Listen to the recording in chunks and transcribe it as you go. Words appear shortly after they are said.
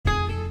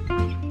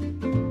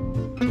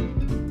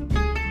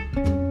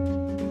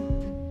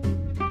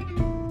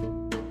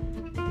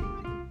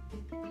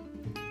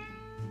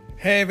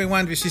Hey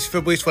everyone, this is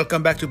Fabrice.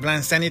 Welcome back to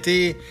Blind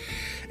Sanity,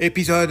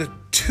 episode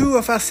 2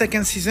 of our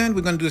second season.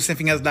 We're going to do the same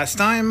thing as last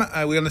time.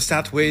 We're going to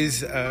start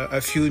with a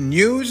few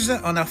news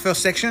on our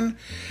first section.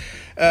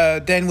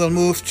 Then we'll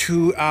move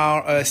to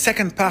our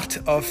second part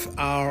of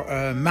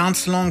our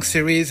months-long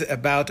series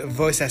about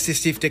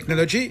voice-assistive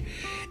technology.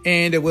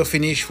 And we'll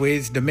finish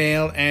with the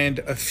mail and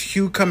a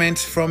few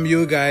comments from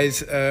you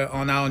guys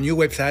on our new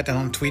website and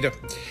on Twitter.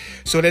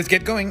 So let's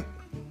get going.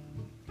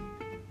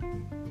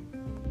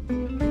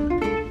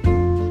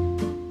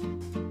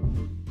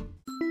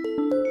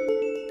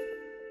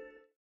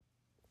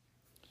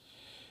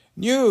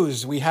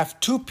 News. We have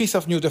two pieces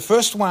of news. The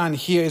first one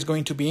here is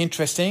going to be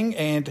interesting,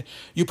 and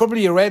you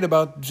probably read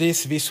about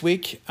this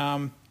week,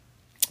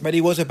 but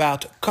it was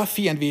about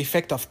coffee and the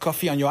effect of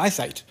coffee on your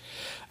eyesight.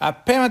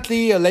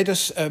 Apparently, a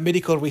latest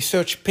medical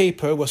research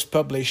paper was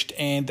published,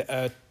 and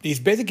is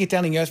basically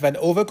telling us that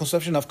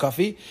overconsumption of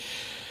coffee,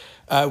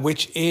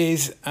 which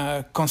is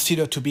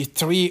considered to be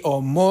 3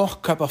 or more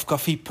cups of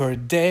coffee per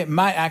day,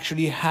 might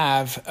actually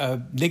have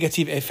a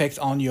negative effect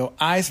on your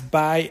eyes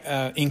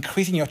by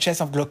increasing your chance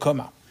of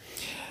glaucoma.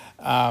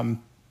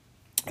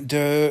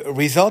 The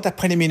results are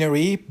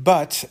preliminary,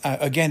 but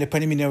again, the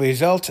preliminary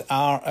results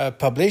are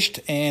published,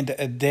 and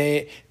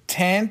they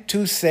tend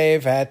to say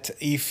that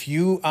if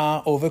you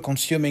are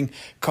over-consuming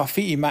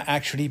coffee, it might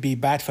actually be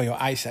bad for your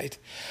eyesight.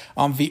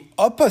 On the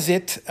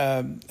opposite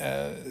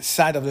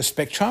side of the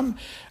spectrum,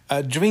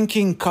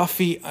 drinking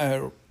coffee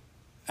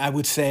I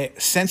would say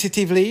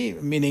sensitively,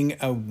 meaning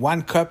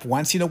 1 cup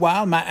once in a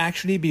while, might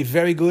actually be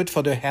very good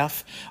for the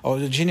health or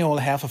the general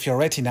health of your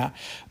retina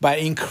by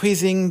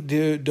increasing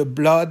the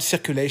blood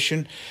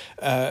circulation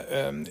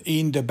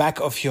in the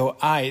back of your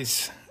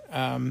eyes.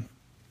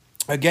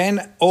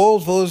 Again, all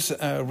those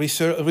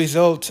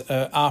results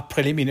are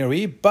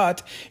preliminary,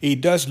 but it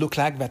does look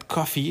like that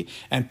coffee,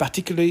 and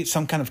particularly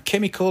some kind of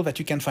chemical that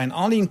you can find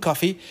only in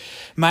coffee,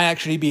 might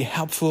actually be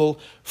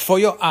helpful for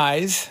your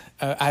eyes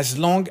as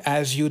long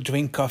as you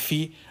drink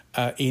coffee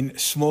in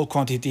small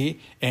quantity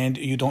and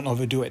you don't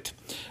overdo it.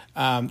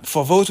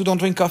 For those who don't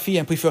drink coffee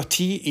and prefer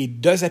tea, it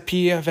does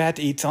appear that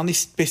it's only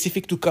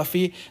specific to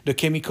coffee. The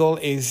chemical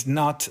is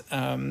not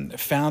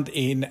found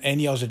in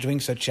any other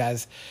drinks such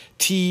as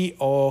tea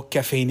or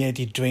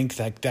caffeinated drinks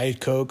like Diet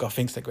Coke or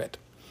things like that.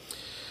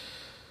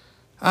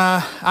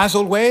 As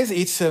always,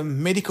 it's a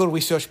medical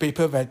research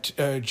paper that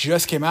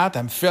just came out.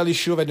 I'm fairly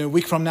sure that a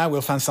week from now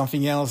we'll find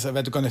something else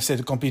that's going to say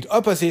the complete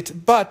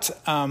opposite, but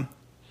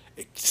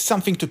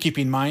something to keep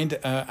in mind.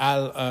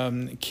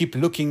 I'll keep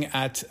looking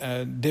at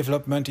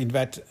development in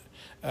that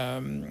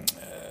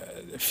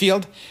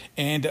field,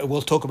 and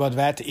we'll talk about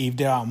that if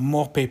there are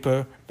more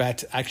papers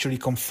that actually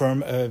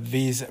confirm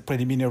these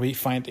preliminary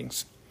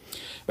findings.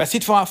 That's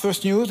it for our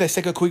first news. Let's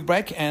take a quick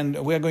break, and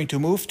we're going to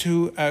move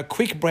to a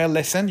quick Braille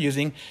lesson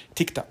using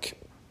TikTok.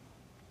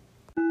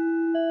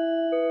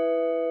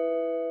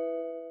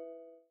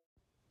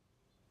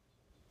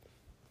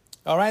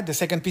 All right, the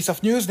second piece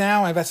of news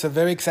now, and that's a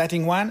very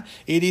exciting one.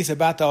 It is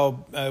about our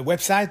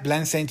website,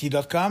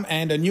 blindsanity.com,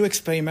 and a new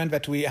experiment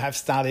that we have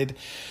started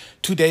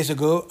 2 days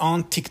ago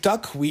on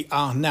TikTok. We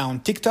are now on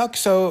TikTok,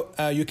 so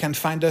you can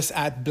find us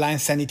at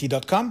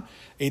blindsanity.com.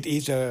 It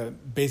is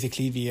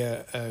basically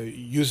the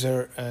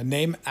user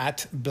name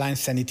at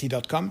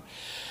blindsanity.com.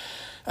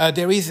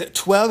 There is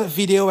 12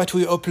 video that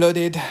we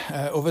uploaded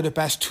over the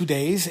past 2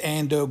 days,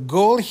 and the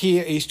goal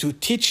here is to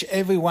teach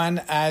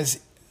everyone as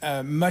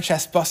much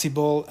as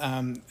possible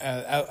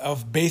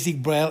of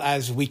basic Braille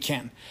as we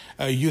can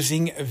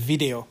using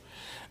video.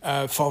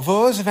 For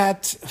those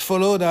that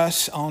followed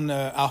us on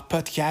our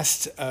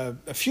podcast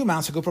a few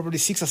months ago, probably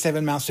 6 or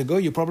 7 months ago,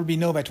 you probably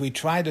know that we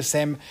tried the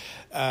same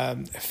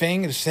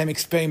thing, the same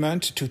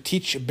experiment to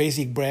teach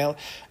basic Braille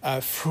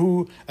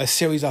through a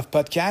series of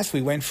podcasts.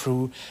 We went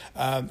through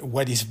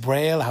what is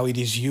Braille, how it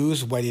is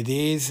used, what it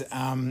is,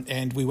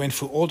 and we went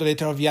through all the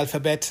letters of the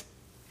alphabet.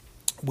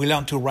 We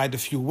learned to write a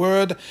few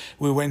words.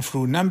 We went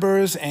through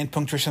numbers and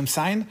punctuation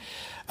sign.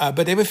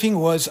 But everything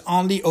was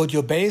only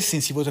audio-based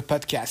since it was a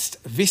podcast.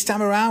 This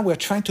time around, we're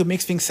trying to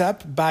mix things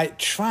up by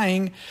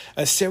trying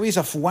a series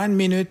of 1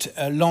 minute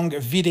long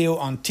video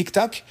on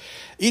TikTok.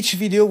 Each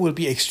video will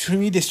be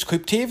extremely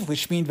descriptive,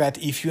 which means that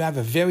if you have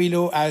a very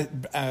low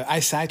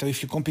eyesight or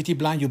if you're completely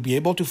blind, you'll be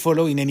able to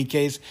follow, in any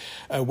case,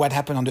 what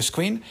happened on the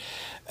screen.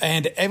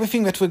 And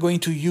everything that we're going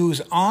to use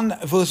on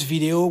those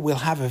videos will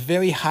have a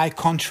very high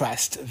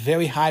contrast,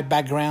 very high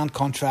background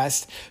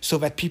contrast, so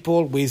that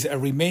people with a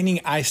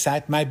remaining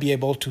eyesight might be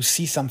able to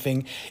see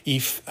something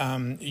if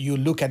you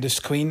look at the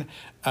screen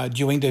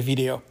during the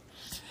video.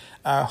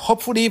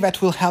 Hopefully that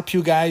will help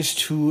you guys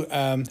to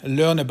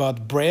learn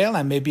about Braille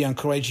and maybe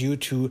encourage you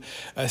to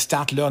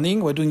start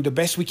learning. We're doing the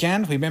best we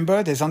can.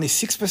 Remember, there's only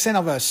 6%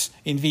 of us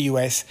in the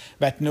US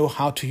that know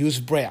how to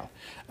use Braille.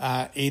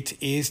 It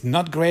is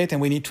not great, and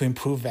we need to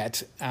improve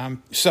that.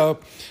 So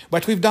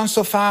what we've done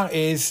so far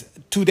is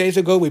 2 days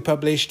ago, we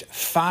published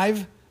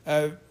 5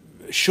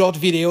 short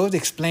videos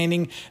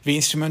explaining the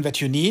instrument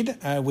that you need.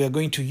 We are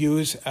going to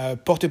use a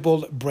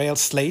portable Braille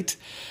slate,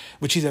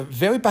 which is a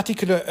very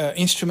particular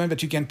instrument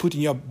that you can put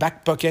in your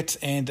back pocket,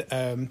 and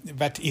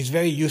that is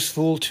very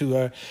useful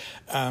to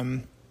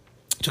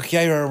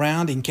carry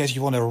around in case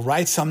you want to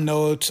write some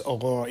notes,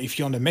 or if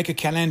you want to make a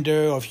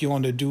calendar, or if you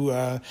want to do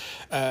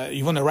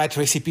you want to write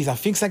recipes or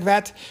things like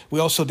that.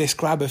 We also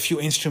describe a few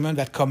instruments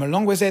that come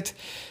along with it.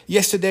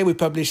 Yesterday we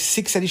published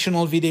 6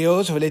 additional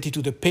videos related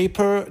to the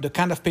paper, the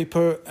kind of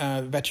paper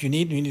that you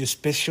need. You need a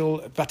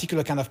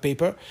particular kind of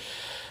paper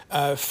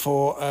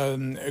for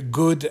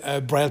good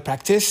Braille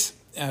practice.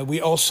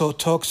 We also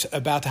talked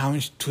about how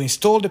to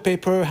install the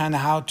paper and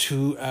how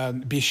to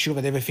be sure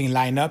that everything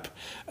lines up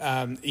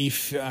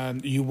if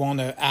you want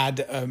to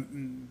add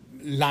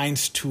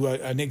lines to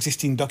an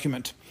existing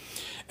document.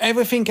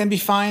 Everything can be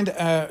found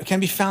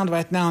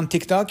right now on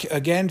TikTok.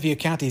 Again, the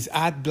account is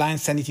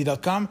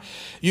 @blindsanity.com.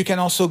 You can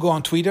also go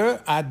on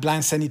Twitter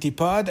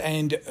 @blindsanitypod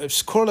and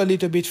scroll a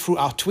little bit through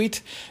our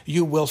tweet.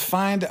 You will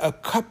find a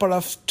couple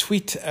of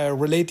tweets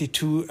related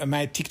to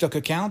my TikTok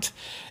account.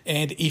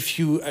 And if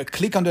you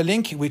click on the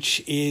link,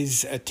 which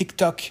is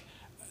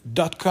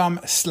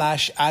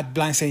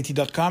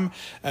tiktok.com/@blindsanity.com,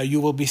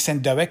 you will be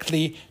sent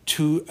directly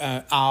to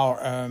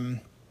our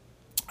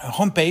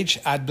homepage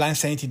at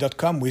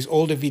blindsanity.com with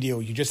all the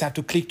video. You just have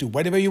to click to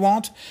whatever you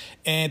want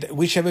and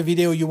whichever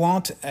video you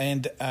want,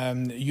 and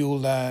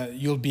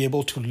you'll be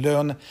able to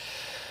learn,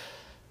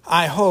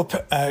 I hope,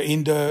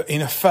 in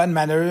a fun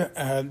manner,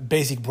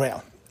 basic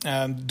Braille.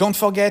 Don't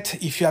forget,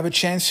 if you have a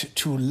chance,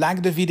 to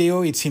like the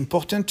video. It's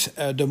important.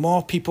 The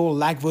more people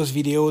like those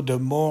videos, the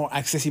more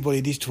accessible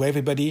it is to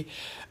everybody.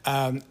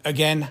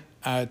 Again,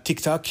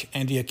 TikTok,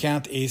 and the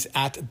account is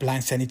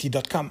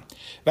 @blindsanity.com.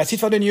 That's it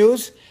for the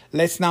news.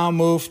 Let's now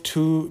move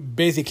to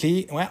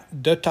basically,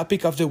 the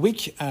topic of the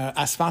week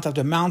as part of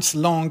the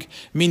months-long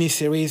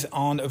mini-series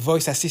on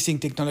voice assisting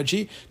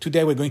technology.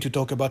 Today we're going to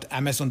talk about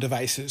Amazon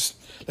devices.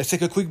 Let's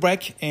take a quick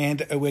break,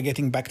 and we're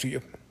getting back to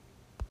you.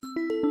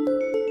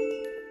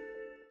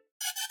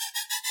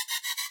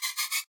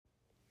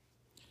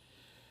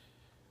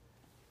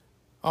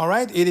 All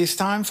right, it is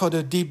time for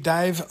the deep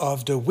dive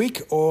of the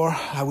week, or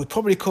I would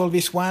probably call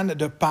this one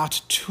the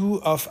part 2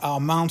 of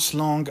our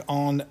months-long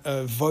on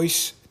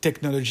voice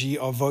technology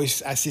or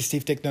voice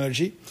assistive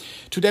technology.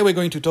 Today we're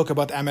going to talk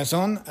about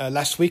Amazon.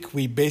 Last week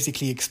we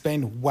basically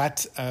explained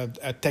what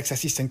a text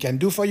assistant can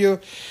do for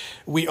you.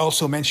 We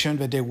also mentioned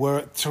that there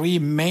were 3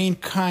 main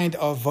kind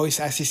of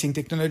voice assisting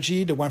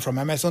technology: the one from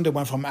Amazon, the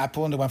one from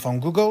Apple, and the one from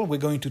Google. We're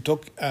going to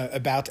talk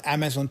about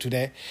Amazon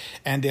today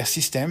and their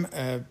system,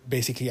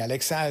 basically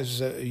Alexa,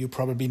 as you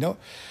probably know.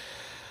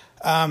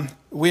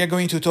 We are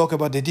going to talk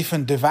about the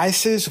different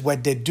devices,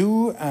 what they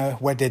do,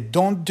 what they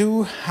don't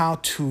do, how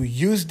to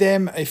use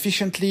them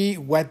efficiently,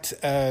 what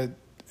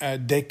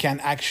they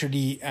can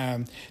actually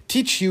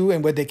teach you,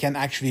 and what they can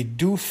actually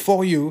do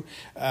for you,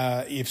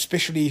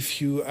 especially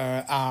if you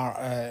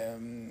are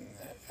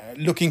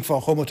looking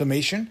for home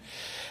automation.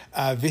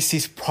 This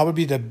is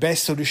probably the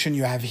best solution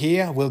you have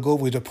here. We'll go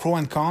with the pros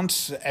and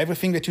cons,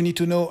 everything that you need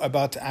to know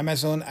about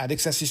Amazon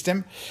Alexa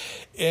system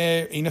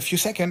in a few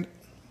seconds.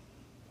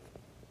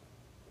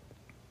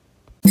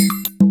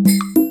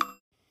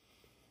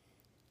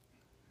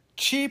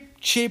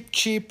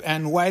 Cheap,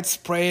 and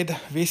widespread.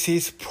 This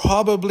is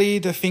probably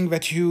the thing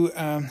that you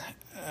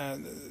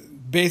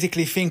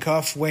basically think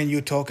of when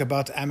you talk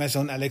about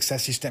Amazon Alexa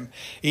system.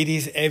 It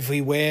is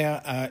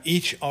everywhere.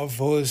 Each of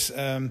those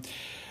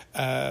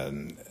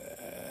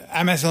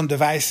Amazon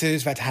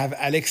devices that have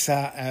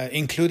Alexa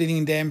included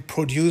in them,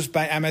 produced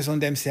by Amazon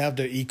themselves,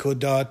 the Echo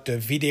Dot, the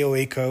Video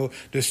Echo,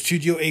 the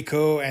Studio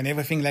Echo, and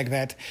everything like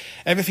that.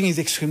 Everything is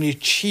extremely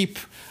cheap.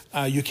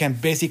 You can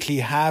basically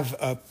have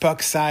a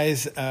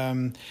puck-size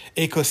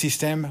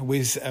ecosystem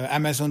with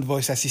Amazon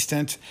Voice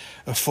Assistant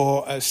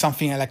for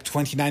something like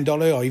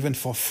 $29 or even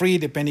for free,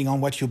 depending on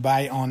what you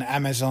buy on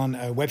Amazon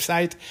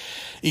website.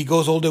 It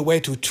goes all the way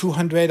to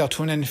 $200 or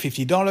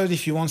 $250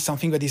 if you want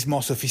something that is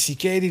more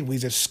sophisticated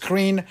with a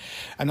screen.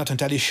 I'm not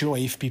entirely sure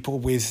if people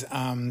with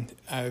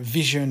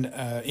vision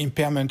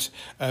impairment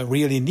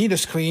really need a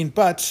screen,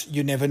 but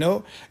you never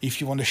know. If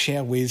you want to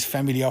share with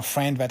family or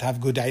friends that have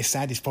good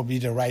eyesight, it's probably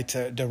the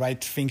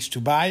right things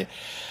to buy.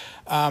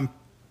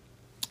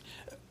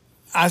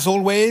 As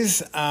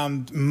always,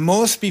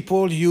 most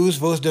people use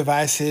those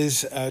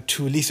devices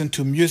to listen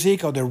to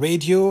music or the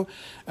radio.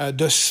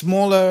 The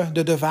smaller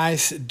the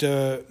device,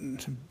 the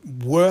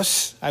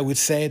worse, I would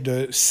say,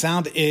 the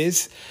sound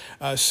is.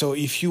 So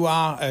if you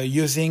are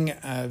using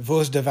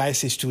those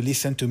devices to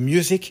listen to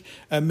music,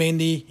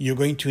 mainly, you're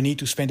going to need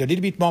to spend a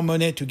little bit more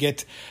money to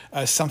get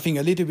something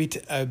a little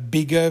bit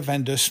bigger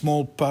than the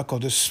small puck or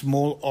the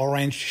small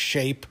orange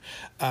shape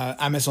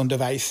Amazon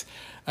device.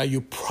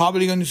 You're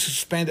probably going to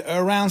spend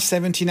around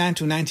 $79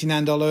 to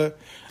 $99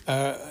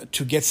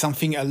 to get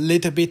something a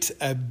little bit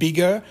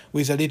bigger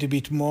with a little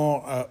bit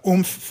more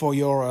oomph for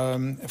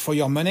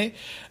your money,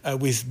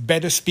 with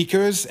better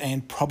speakers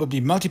and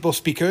probably multiple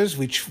speakers,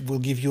 which will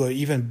give you an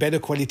even better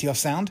quality of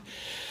sound.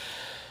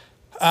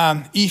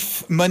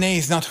 If money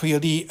is not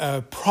really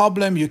a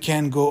problem, you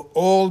can go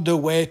all the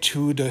way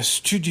to the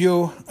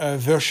studio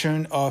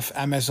version of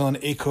Amazon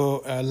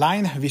Echo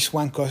line. This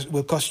one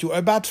will cost you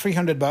about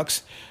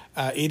 $300.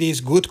 It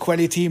is good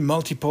quality,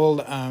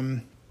 multiple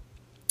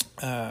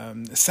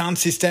sound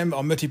system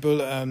or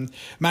multiple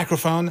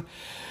microphone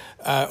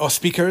or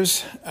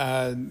speakers.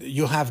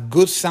 You have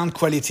good sound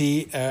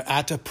quality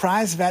at a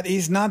price that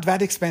is not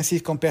that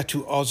expensive compared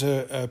to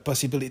other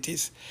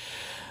possibilities.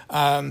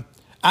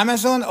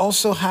 Amazon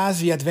also has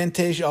the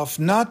advantage of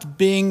not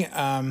being,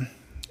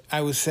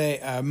 I would say,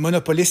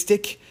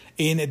 monopolistic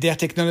in their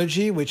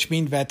technology, which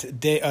means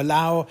that they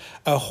allow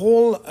a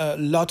whole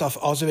lot of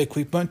other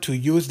equipment to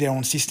use their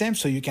own system.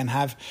 So you can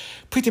have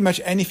pretty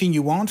much anything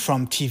you want,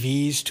 from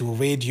TVs to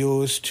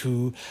radios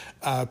to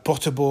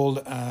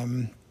portable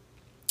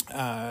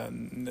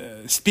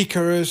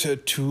speakers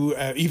to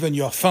even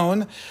your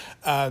phone.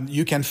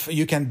 You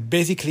can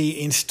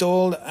basically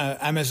install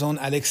Amazon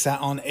Alexa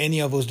on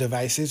any of those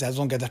devices as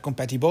long as they're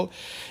compatible.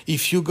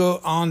 If you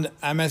go on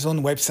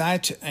Amazon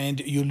website and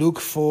you look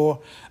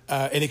for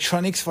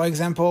electronics, for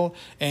example,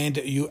 and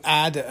you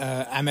add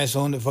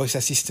Amazon voice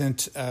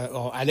assistant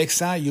or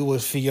Alexa, you will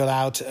figure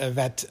out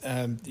that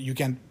you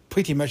can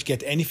pretty much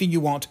get anything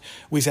you want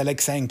with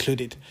Alexa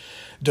included.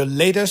 The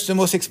latest, the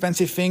most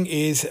expensive thing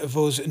is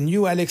those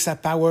new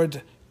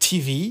Alexa-powered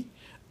TV.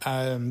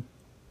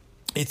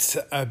 It's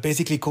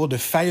basically called a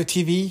Fire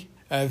TV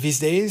these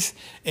days,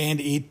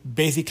 and it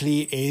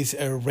basically is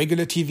a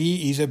regular TV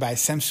either by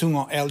Samsung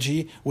or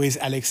LG with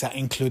Alexa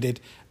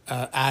included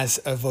as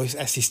a voice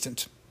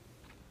assistant.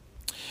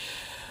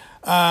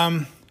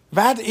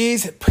 That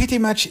is pretty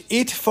much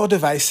it for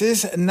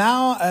devices.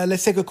 Now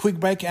let's take a quick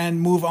break and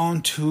move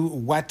on to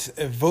what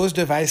those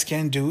devices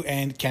can do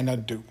and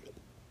cannot do.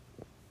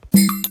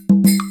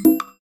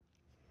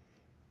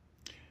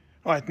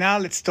 All right, now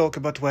let's talk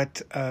about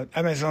what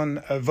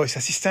Amazon Voice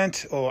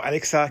Assistant or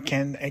Alexa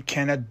can and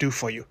cannot do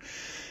for you.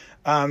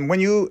 When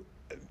you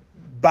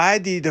buy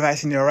the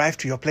device and you arrive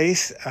to your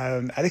place,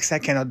 Alexa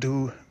cannot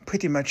do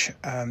pretty much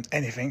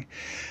anything.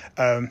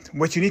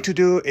 What you need to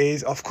do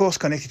is, of course,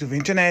 connect it to the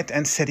internet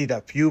and set it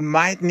up. You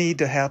might need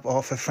the help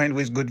of a friend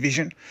with good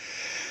vision.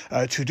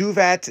 To do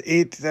that,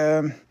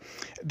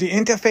 the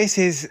interface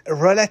is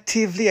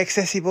relatively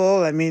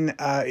accessible. I mean,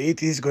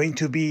 it is going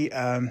to be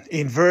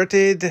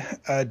inverted,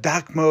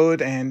 dark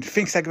mode, and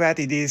things like that.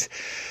 It is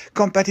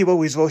compatible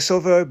with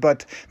VoiceOver,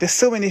 but there's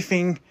so many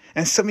things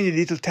and so many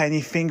little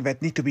tiny things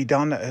that need to be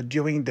done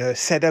during the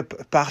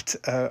setup part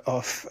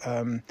of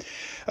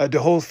the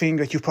whole thing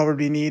that you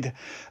probably need.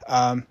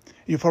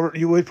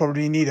 You will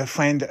probably need a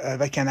friend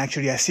that can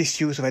actually assist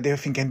you so that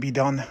everything can be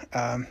done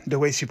the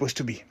way it's supposed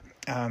to be.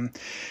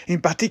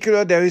 In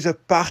particular, there is a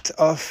part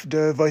of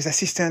the voice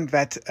assistant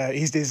that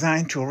is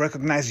designed to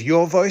recognize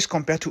your voice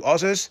compared to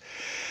others.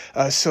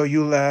 So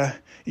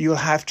you'll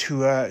have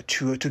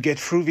to get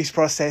through this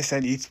process,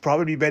 and it's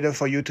probably better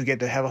for you to get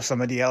the help of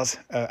somebody else,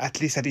 at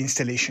least at the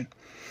installation.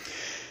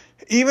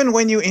 Even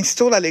when you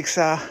install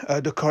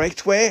Alexa the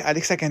correct way,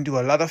 Alexa can do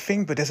a lot of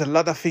things, but there's a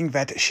lot of things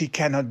that she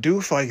cannot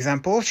do. For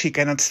example, she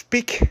cannot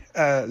speak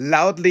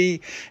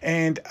loudly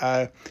and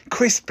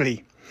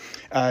crisply.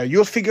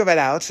 You'll figure that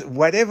out.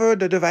 Whatever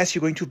the device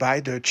you're going to buy,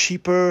 the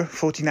cheaper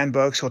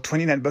 $49 or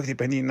 $29,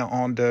 depending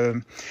on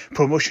the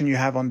promotion you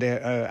have on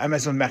the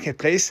Amazon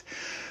Marketplace,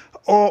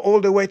 or all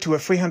the way to a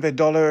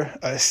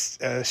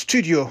 $300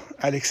 studio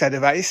Alexa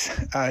device,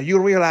 you'll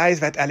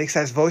realize that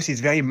Alexa's voice is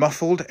very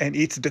muffled, and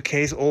it's the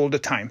case all the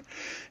time.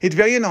 It's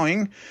very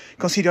annoying,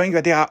 considering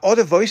that there are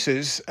other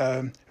voices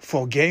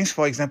for games,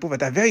 for example,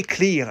 that are very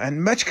clear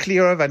and much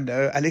clearer than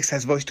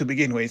Alexa's voice to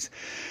begin with.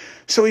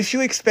 So if you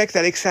expect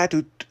Alexa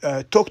to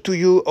talk to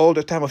you all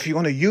the time, or if you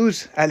want to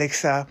use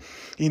Alexa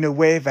in a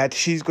way that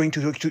she's going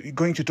to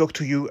talk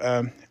to you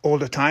all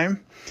the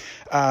time,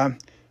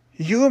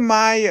 you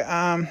might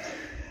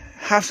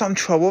have some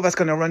trouble. That's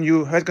going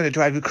to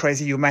drive you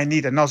crazy. You might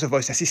need another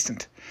voice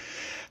assistant.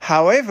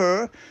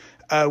 However,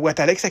 what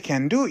Alexa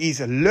can do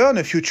is learn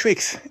a few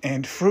tricks,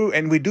 and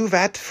we do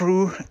that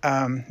through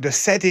the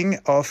setting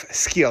of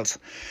skills.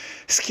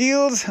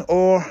 Skills,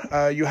 or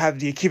you have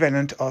the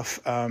equivalent of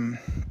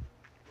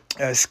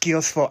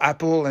skills for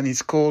Apple, and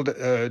it's called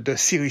the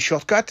Siri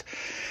shortcut.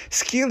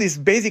 Skill is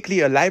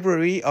basically a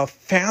library of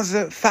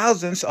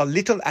thousands of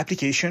little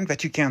applications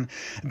that you can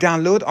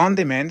download on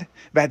demand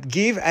that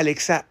give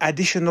Alexa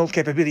additional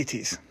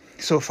capabilities.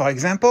 So, for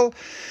example,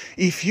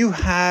 if you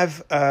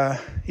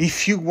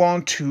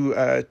want to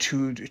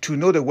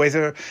know the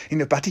weather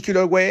in a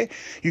particular way,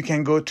 you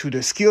can go to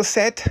the skill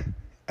set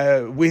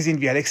within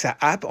the Alexa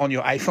app on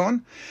your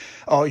iPhone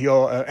or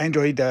your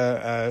Android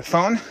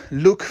phone.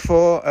 Look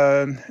for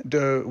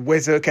the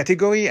weather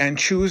category and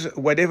choose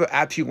whatever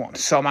app you want.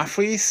 Some are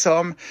free,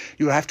 some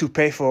you have to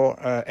pay for,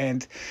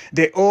 and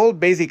they all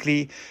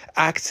basically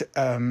act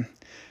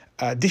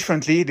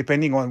differently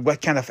depending on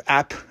what kind of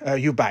app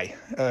you buy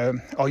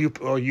or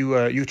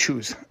you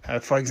choose.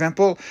 For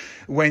example,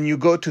 when you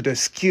go to the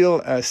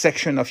skill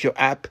section of your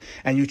app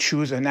and you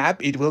choose an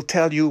app, it will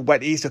tell you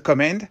what is the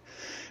command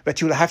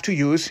that you'll have to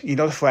use in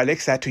order for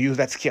Alexa to use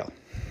that skill.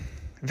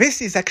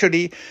 This is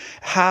actually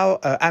how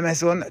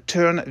Amazon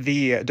turned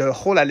the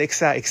whole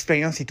Alexa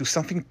experience into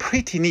something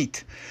pretty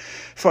neat.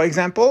 For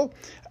example,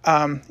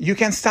 you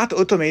can start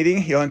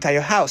automating your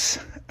entire house,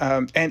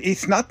 and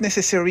it's not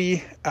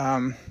necessary.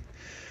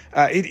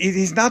 It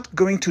is not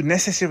going to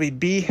necessarily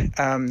be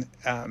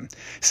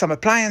some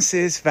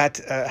appliances that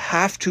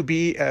have to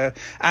be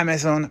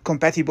Amazon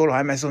compatible or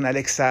Amazon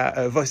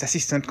Alexa voice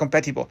assistant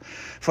compatible.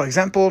 For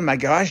example, my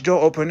garage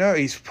door opener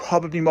is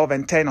probably more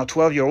than 10 or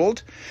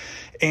 12-year-old.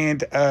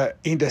 And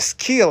in the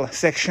skill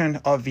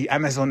section of the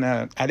Amazon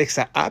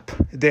Alexa app,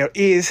 there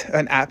is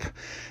an app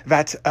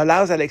that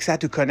allows Alexa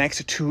to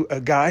connect to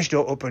a garage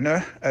door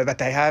opener that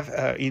I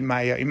have in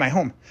my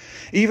home.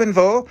 Even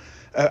though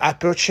I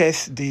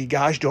purchased the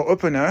garage door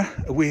opener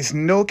with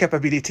no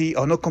capability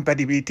or no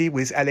compatibility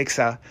with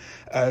Alexa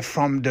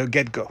from the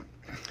get-go.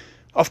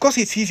 Of course,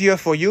 it's easier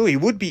for you. It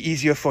would be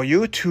easier for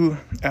you to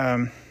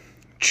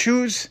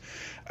choose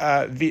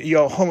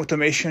your home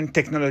automation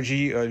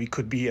technology. It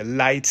could be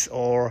lights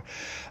or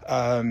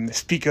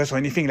speakers or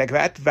anything like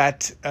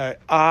that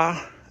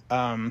are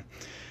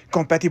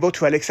compatible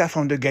to Alexa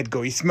from the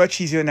get-go. It's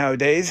much easier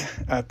nowadays.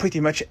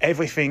 Pretty much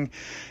everything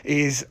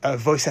is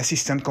voice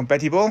assistant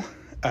compatible.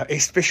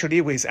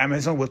 Especially with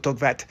Amazon. We'll talk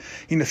that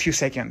in a few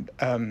seconds.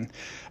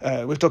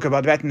 We'll talk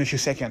about that in a few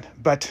seconds.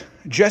 But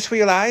just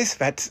realize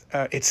that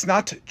it's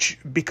not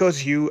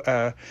because you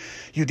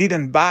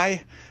didn't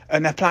buy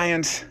an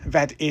appliance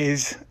that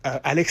is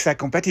Alexa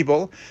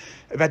compatible.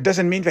 That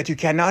doesn't mean that you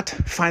cannot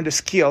find a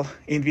skill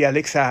in the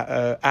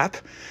Alexa app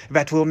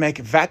that will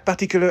make that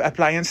particular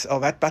appliance or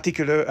that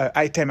particular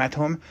item at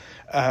home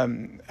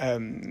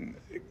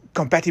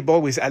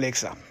compatible with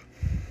Alexa.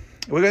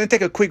 We're going to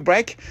take a quick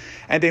break,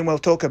 and then we'll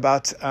talk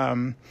about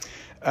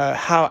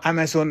how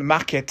Amazon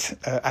markets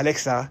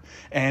Alexa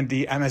and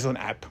the Amazon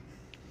app.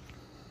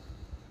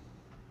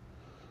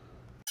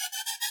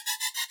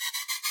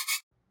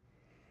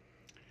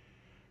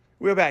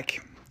 We're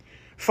back.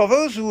 For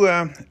those who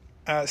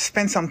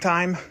spend some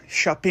time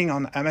shopping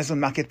on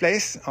Amazon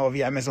Marketplace or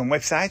the Amazon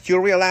website,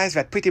 you'll realize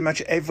that pretty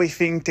much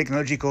everything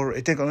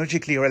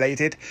technologically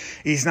related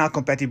is now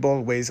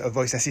compatible with a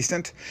voice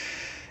assistant.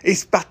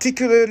 It's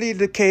particularly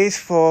the case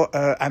for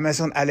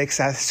Amazon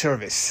Alexa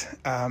service.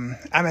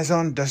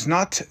 Amazon does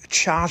not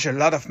charge a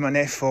lot of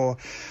money for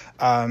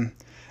a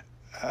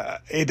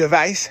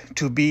device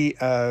to be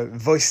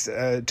voice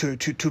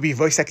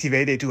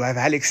activated, to have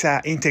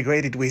Alexa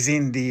integrated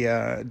within the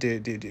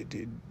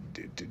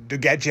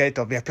gadget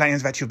or the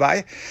appliance that you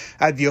buy,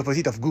 at the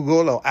opposite of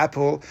Google or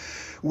Apple,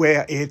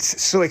 where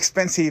it's so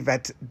expensive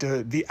that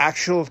the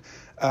actual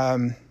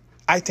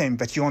item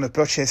that you want to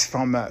purchase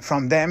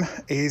from them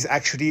is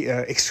actually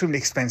extremely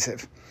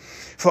expensive.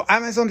 For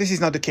Amazon, this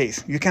is not the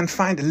case. You can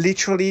find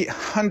literally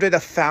hundreds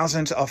of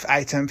thousands of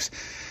items,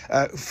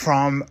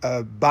 from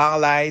bar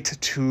light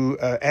to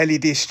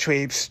LED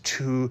strips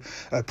to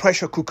a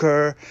pressure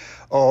cooker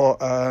or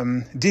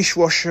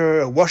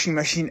dishwasher, washing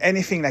machine,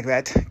 anything like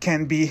that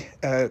can be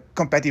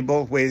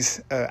compatible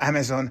with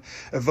Amazon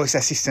voice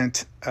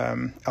assistant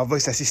or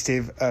voice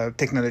assistive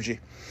technology.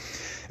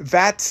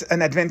 That's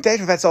an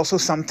advantage. That's also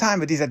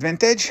sometimes a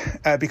disadvantage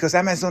because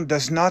Amazon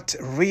does not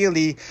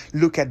really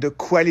look at the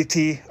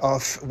quality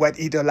of what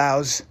it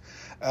allows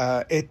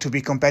it to be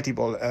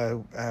compatible.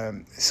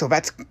 So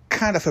that's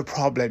kind of a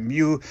problem.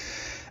 You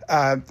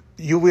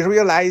will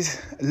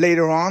realize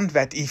later on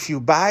that if you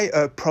buy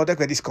a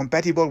product that is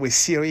compatible with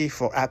Siri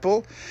for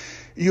Apple,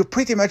 you're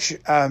pretty much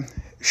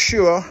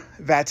sure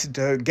that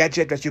the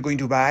gadget that you're going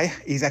to buy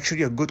is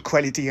actually a good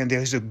quality and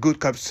there is a good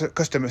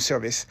customer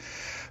service.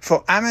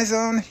 For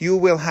Amazon, you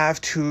will have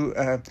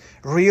to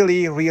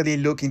really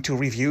look into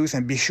reviews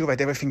and be sure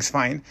that everything's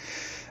fine.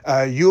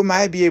 You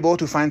might be able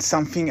to find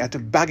something at a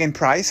bargain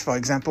price. For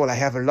example, I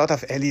have a lot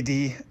of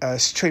LED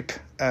strip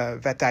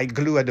that I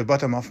glue at the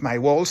bottom of my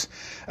walls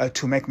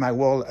to make my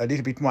wall a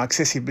little bit more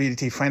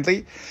accessibility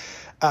friendly.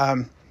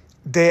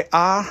 They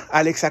are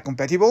Alexa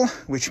compatible,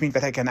 which means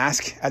that I can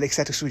ask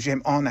Alexa to switch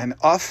them on and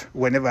off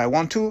whenever I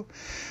want to.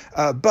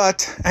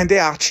 And they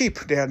are cheap.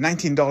 They are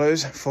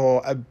 $19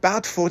 for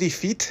about 40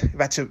 feet.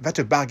 That's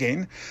a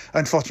bargain.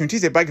 Unfortunately,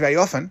 they break very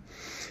often,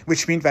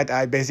 which means that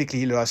I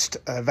basically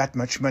lost that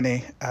much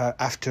money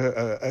after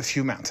a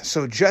few months.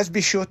 So just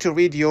be sure to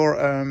read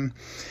your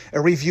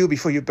review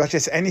before you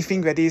purchase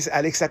anything that is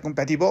Alexa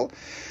compatible.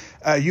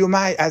 You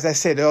might, as I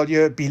said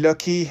earlier, be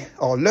lucky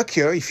or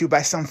luckier if you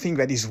buy something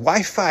that is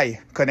Wi-Fi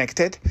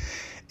connected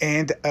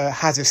and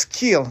has a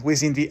skill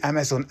within the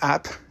Amazon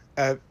app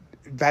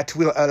that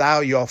will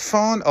allow your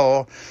phone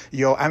or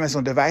your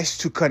Amazon device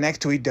to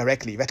connect to it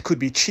directly. That could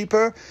be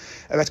cheaper,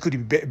 that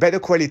could be better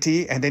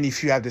quality, and then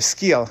if you have the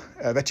skill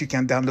that you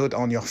can download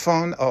on your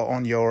phone or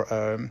on your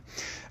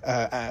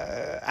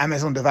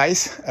Amazon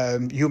device,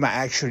 you might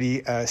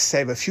actually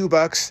save a few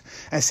bucks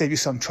and save you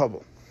some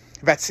trouble.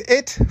 That's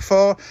it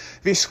for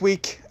this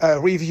week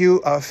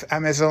review of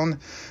Amazon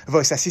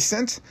Voice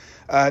Assistant.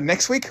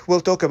 Next week, we'll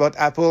talk about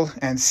Apple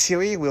and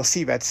Siri. We'll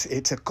see that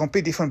it's a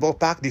complete different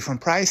ballpark, different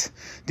price,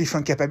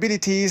 different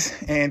capabilities,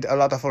 and a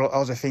lot of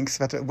other things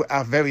that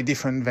are very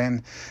different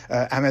than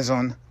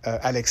Amazon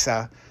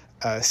Alexa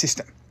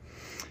system.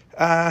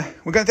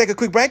 We're going to take a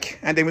quick break,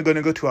 and then we're going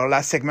to go to our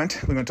last segment.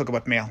 We're going to talk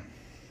about mail.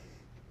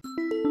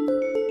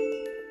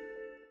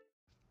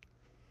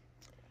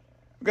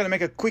 We're going to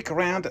make a quick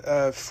round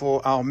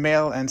for our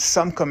mail and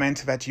some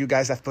comments that you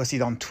guys have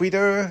posted on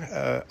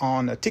Twitter,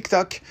 on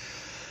TikTok,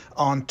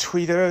 on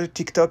the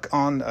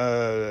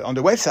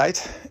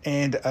website,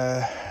 and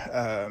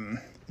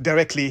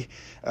directly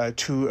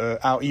to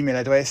our email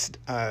address,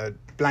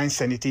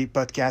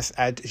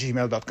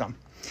 blindsanitypodcast@gmail.com.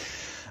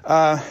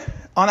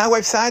 On our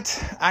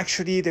website,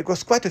 actually, there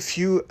was quite a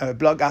few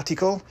blog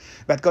articles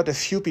that got a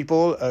few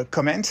people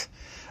comment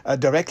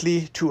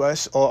directly to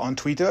us or on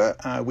Twitter.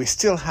 We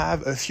still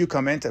have a few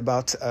comments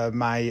about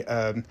my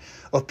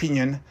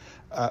opinion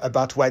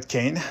about white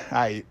cane.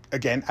 I,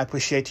 again,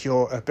 appreciate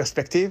your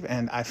perspective,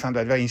 and I found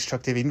that very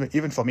instructive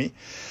even for me.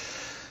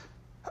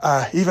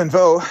 Even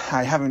though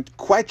I haven't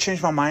quite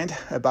changed my mind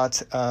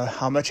about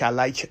how much I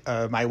like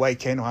my white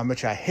cane or how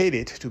much I hate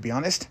it, to be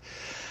honest.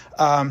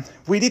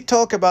 We did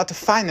talk about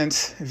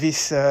finance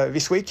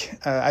this week.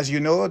 As you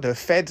know, the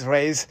Fed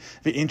raised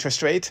the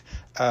interest rate,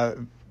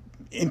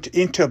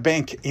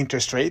 interbank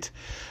interest rate,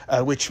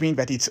 which means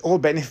that it's all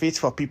benefits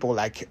for people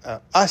like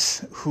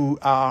us who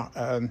are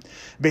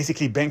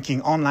basically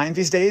banking online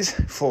these days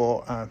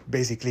for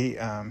basically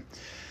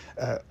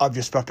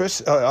obvious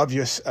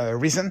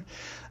reason.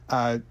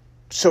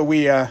 So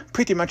we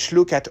pretty much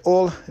look at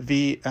all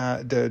the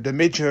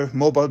major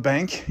mobile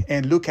bank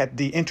and look at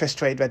the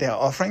interest rate that they are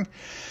offering.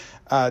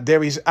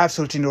 There is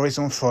absolutely no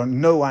reason for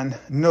no one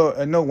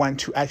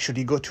to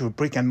actually go to a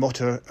brick and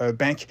mortar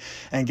bank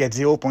and get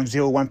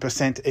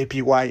 0.01%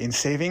 APY in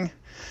saving,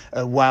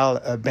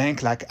 while a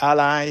bank like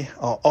Ally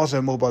or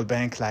other mobile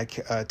bank like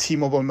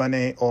T-Mobile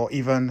Money or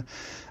even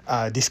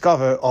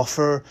Discover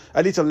offer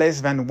a little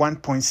less than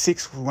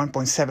 1.6 or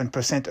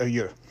 1.7% a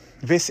year.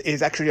 This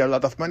is actually a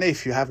lot of money.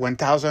 If you have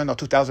 $1,000 or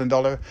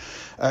 $2,000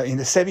 in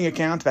the saving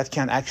account, that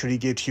can actually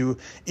get you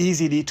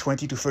easily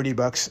 $20 to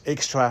 $30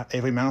 extra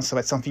every month. So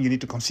that's something you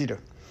need to consider.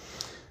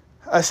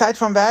 Aside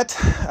from that,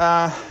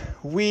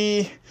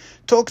 we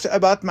talked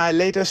about my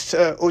latest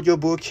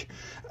audiobook,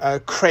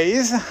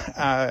 Craze.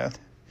 I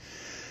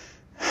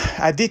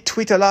did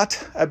tweet a lot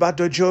about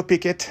the Joe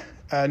Pickett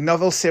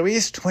novel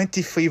series,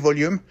 23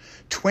 volume,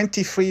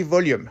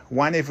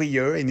 one every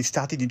year, and it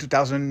started in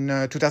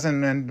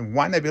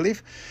 2001, I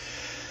believe.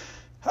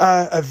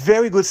 A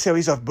very good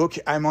series of books.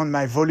 I'm on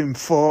my volume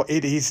 4.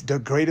 It is the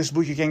greatest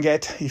book you can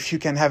get. If you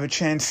have a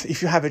chance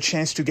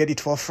to get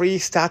it for free,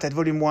 start at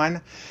volume 1.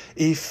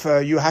 If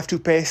you have to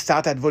pay,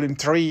 start at volume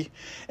 3,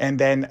 and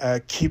then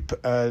keep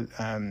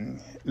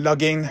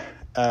logging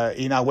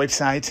in our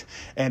website,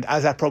 and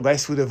as I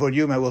progress through the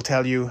volume, I will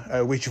tell you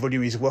which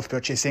volume is worth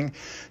purchasing.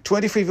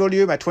 23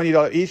 volume at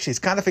 $20 each is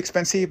kind of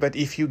expensive, but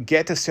if you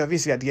get a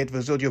service that gets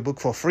the audiobook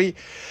for free,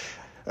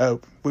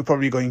 we're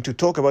probably going to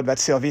talk about that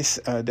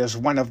service. There's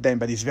one of them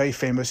that is very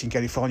famous in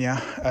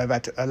California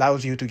that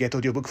allows you to get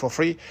audiobook for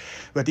free.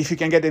 But if you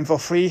can get them for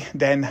free,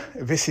 then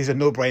this is a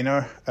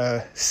no-brainer.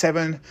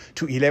 7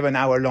 to 11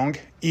 hour long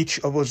each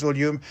of those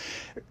volumes.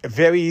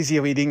 Very easy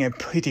reading and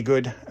pretty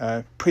good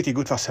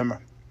for summer.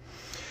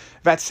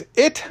 That's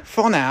it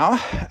for now.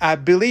 I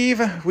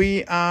believe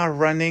we are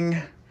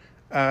running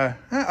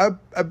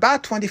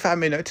about 25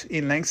 minutes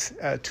in length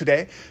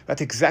today. That's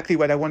exactly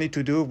what I wanted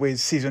to do with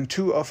season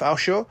 2 of our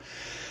show.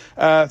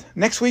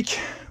 Next week,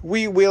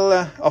 we will,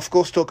 of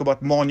course, talk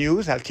about more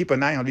news. I'll keep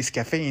an eye on this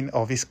caffeine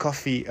or this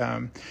coffee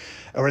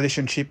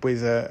relationship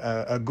with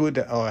a good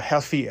or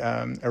healthy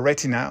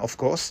retina, of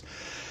course.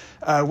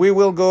 We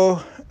will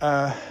go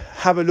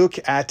have a look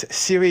at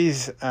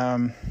Siri's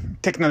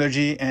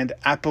technology and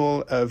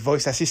Apple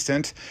voice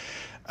assistant,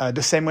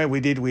 the same way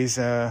we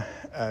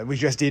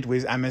just did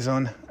with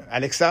Amazon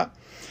Alexa.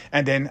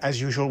 And then, as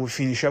usual, we'll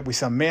finish up with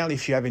some mail.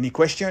 If you have any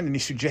question, any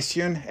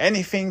suggestion,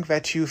 anything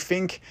that you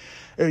think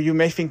you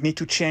may think need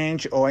to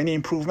change or any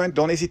improvement,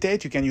 don't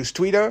hesitate. You can use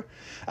Twitter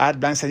at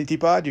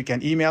BlindSanityPod. You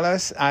can email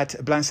us at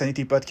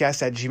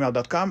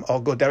blindsanitypodcast@gmail.com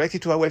or go directly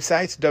to our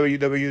website,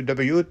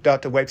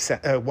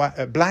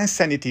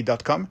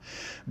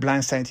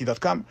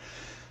 blindsanity.com.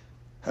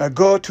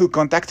 Go to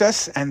contact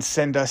us and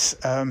send us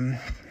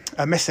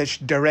a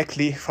message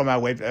directly from our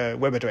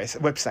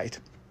website.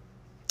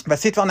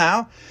 That's it for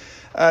now.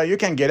 You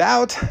can get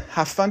out,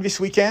 have fun this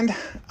weekend.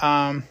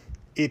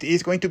 It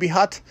is going to be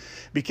hot.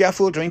 Be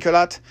careful, drink a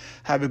lot.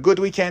 Have a good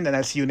weekend, and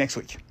I'll see you next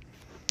week.